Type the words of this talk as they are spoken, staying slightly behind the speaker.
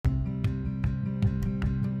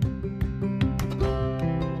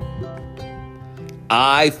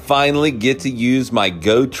I finally get to use my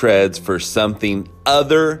Go Treads for something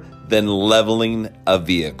other than leveling a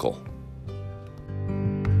vehicle.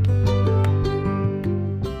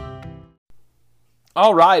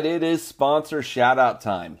 All right, it is sponsor shout out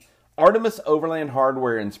time. Artemis Overland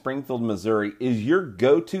Hardware in Springfield, Missouri is your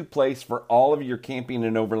go-to place for all of your camping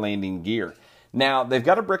and overlanding gear. Now, they've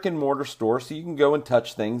got a brick and mortar store, so you can go and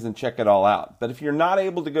touch things and check it all out. But if you're not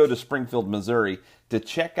able to go to Springfield, Missouri to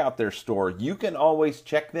check out their store, you can always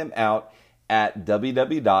check them out at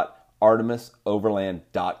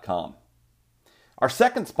www.artemisoverland.com. Our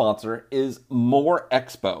second sponsor is More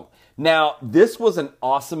Expo. Now, this was an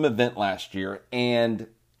awesome event last year, or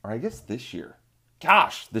I guess this year.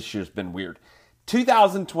 Gosh, this year's been weird.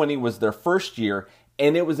 2020 was their first year,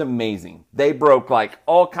 and it was amazing. They broke like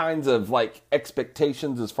all kinds of like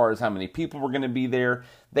expectations as far as how many people were going to be there.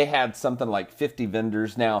 They had something like 50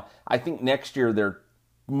 vendors. Now, I think next year they're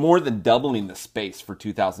more than doubling the space for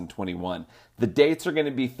 2021. The dates are going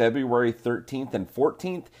to be February 13th and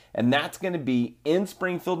 14th, and that's going to be in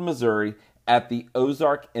Springfield, Missouri at the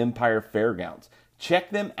Ozark Empire Fairgrounds. Check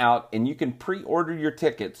them out, and you can pre-order your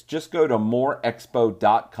tickets. Just go to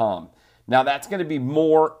moreexpo.com. Now that's going to be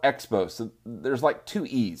More Expo. So there's like two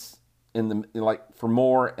E's in the like for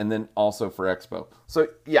more and then also for Expo. So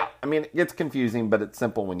yeah, I mean it gets confusing, but it's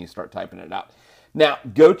simple when you start typing it out. Now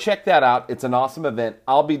go check that out. It's an awesome event.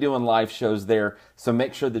 I'll be doing live shows there, so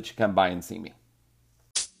make sure that you come by and see me.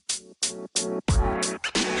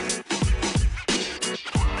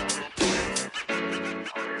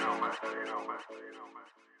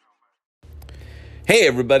 Hey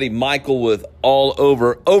everybody, Michael with All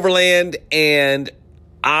Over Overland, and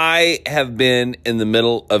I have been in the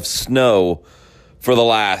middle of snow for the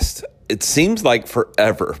last, it seems like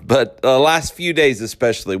forever, but the last few days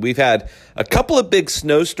especially. We've had a couple of big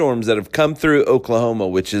snowstorms that have come through Oklahoma,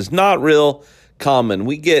 which is not real common.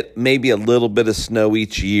 We get maybe a little bit of snow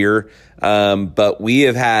each year, but we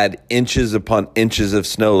have had inches upon inches of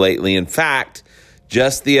snow lately. In fact,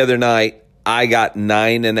 just the other night, I got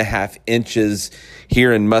 9.5 inches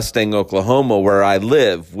here in Mustang, Oklahoma, where I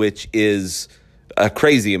live, which is a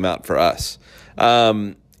crazy amount for us.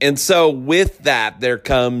 And so with that, there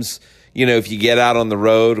comes, if you get out on the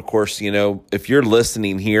road, of course, if you're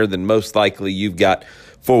listening here, then most likely you've got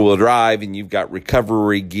four-wheel drive and you've got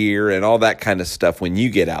recovery gear and all that kind of stuff when you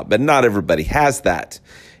get out. But not everybody has that.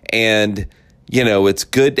 And, it's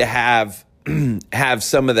good to have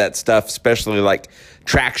some of that stuff, especially like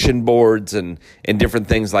traction boards and different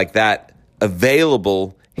things like that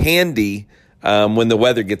available, handy when the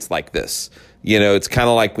weather gets like this. It's kind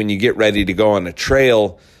of like when you get ready to go on a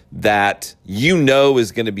trail that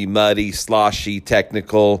is going to be muddy, sloshy,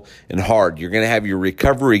 technical, and hard. You're going to have your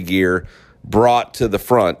recovery gear brought to the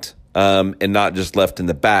front and not just left in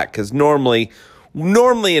the back, because normally in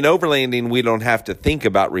overlanding, we don't have to think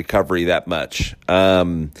about recovery that much.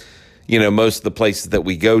 Most of the places that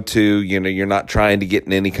we go to, you're not trying to get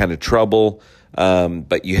in any kind of trouble,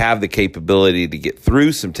 but you have the capability to get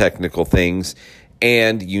through some technical things,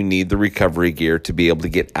 and you need the recovery gear to be able to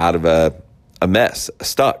get out of a mess,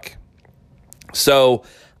 stuck. So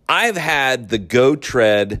I've had the Go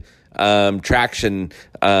Tread traction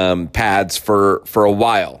pads for a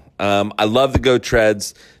while. I love the Go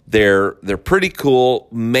Treads. They're pretty cool.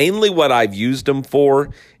 Mainly what I've used them for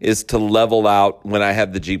is to level out. When I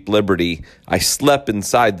had the Jeep Liberty, I slept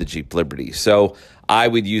inside the Jeep Liberty. So I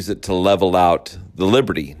would use it to level out the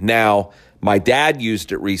Liberty. Now, my dad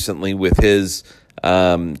used it recently with his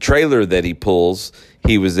trailer that he pulls.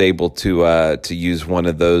 He was able to use one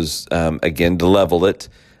of those, again, to level it.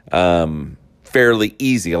 Fairly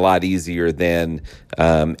easy, a lot easier than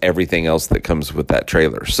everything else that comes with that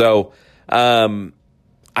trailer. So,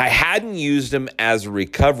 I hadn't used them as a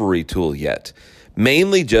recovery tool yet,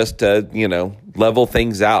 mainly just to, level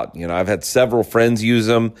things out. I've had several friends use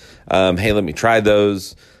them. Hey, let me try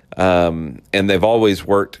those. And they've always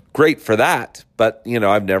worked great for that. But,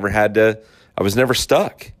 I was never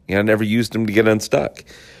stuck. I never used them to get unstuck.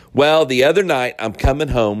 Well, the other night I'm coming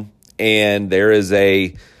home and there is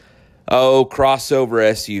a crossover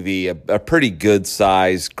SUV, a pretty good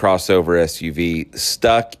size crossover SUV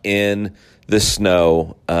stuck in the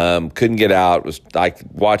snow. Couldn't get out. I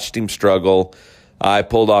watched him struggle. I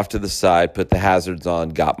pulled off to the side, put the hazards on,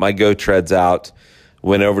 got my Go Treads out,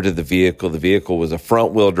 went over to the vehicle. The vehicle was a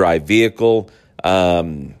front wheel drive vehicle.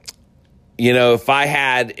 If I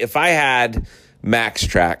had Max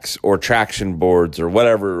Tracks or traction boards or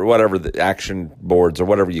whatever the action boards or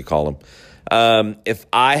whatever you call them, if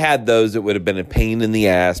I had those, it would have been a pain in the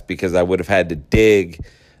ass because I would have had to dig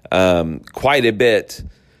quite a bit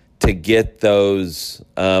to get those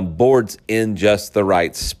boards in just the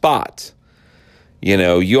right spot. You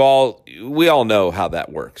know, we all know how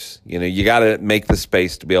that works. You know, you got to make the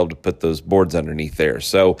space to be able to put those boards underneath there.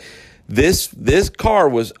 So this car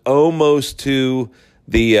was almost to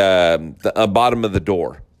the bottom of the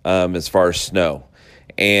door as far as snow,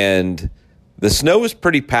 and the snow was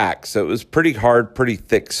pretty packed, so it was pretty hard, pretty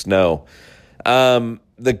thick snow.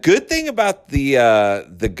 The good thing about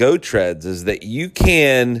the Go Treads is that you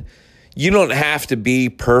don't have to be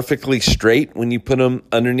perfectly straight when you put them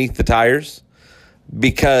underneath the tires,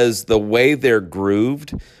 because the way they're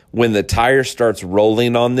grooved, when the tire starts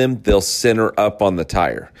rolling on them, they'll center up on the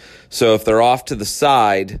tire. So if they're off to the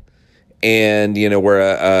side, and, you know,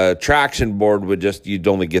 where a traction board you'd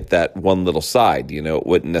only get that one little side, you know, it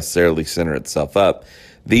wouldn't necessarily center itself up.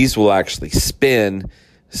 These will actually spin,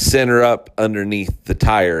 center up underneath the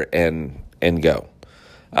tire, and go.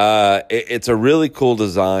 It's a really cool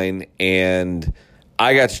design, and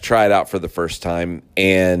I got to try it out for the first time,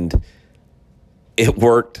 and it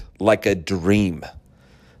worked like a dream.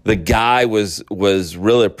 The guy was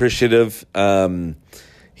really appreciative.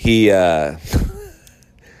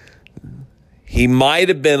 He might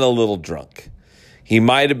have been a little drunk.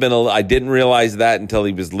 I didn't realize that until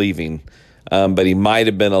he was leaving, but he might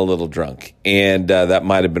have been a little drunk, and that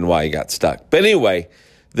might have been why he got stuck. But anyway,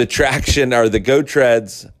 the Go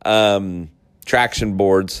Treads traction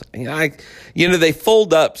boards, they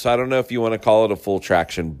fold up, so I don't know if you want to call it a full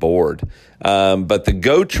traction board. But the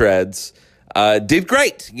Go Treads did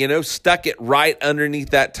great, stuck it right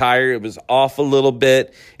underneath that tire. It was off a little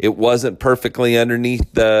bit. It wasn't perfectly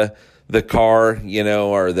underneath the car, or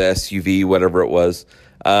the SUV, whatever it was,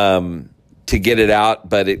 to get it out,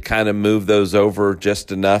 but it kind of moved those over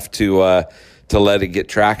just enough to let it get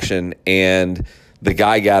traction, and the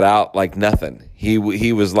guy got out like nothing. He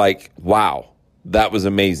was like, wow, that was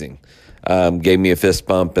amazing. Gave me a fist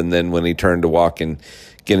bump, and then when he turned to walk and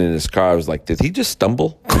get in his car, I was like, did he just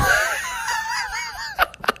stumble?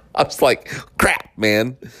 I was like, crap,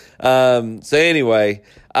 man. So anyway,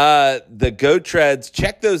 the Go Treads,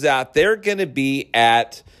 check those out. They're going to be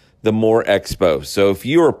at the More Expo. So if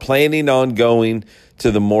you are planning on going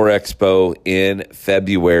to the More Expo in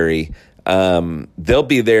February, they'll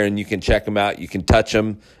be there, and you can check them out. You can touch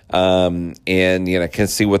them, and can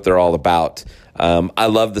see what they're all about. I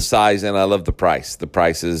love the size, and I love the price. The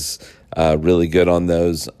price is really good on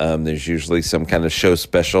those. There's usually some kind of show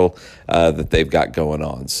special that they've got going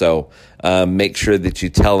on. So make sure that you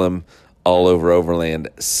tell them All Over Overland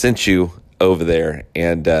sent you over there,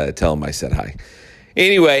 and tell them I said hi.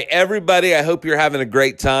 Anyway, everybody, I hope you're having a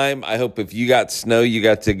great time. I hope if you got snow, you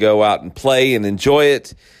got to go out and play and enjoy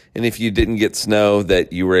it. And if you didn't get snow,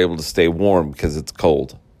 that you were able to stay warm, because it's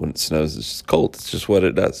cold. When it snows, it's just cold. It's just what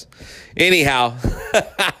it does. Anyhow,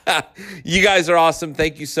 you guys are awesome.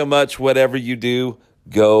 Thank you so much. Whatever you do,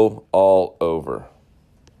 go all over.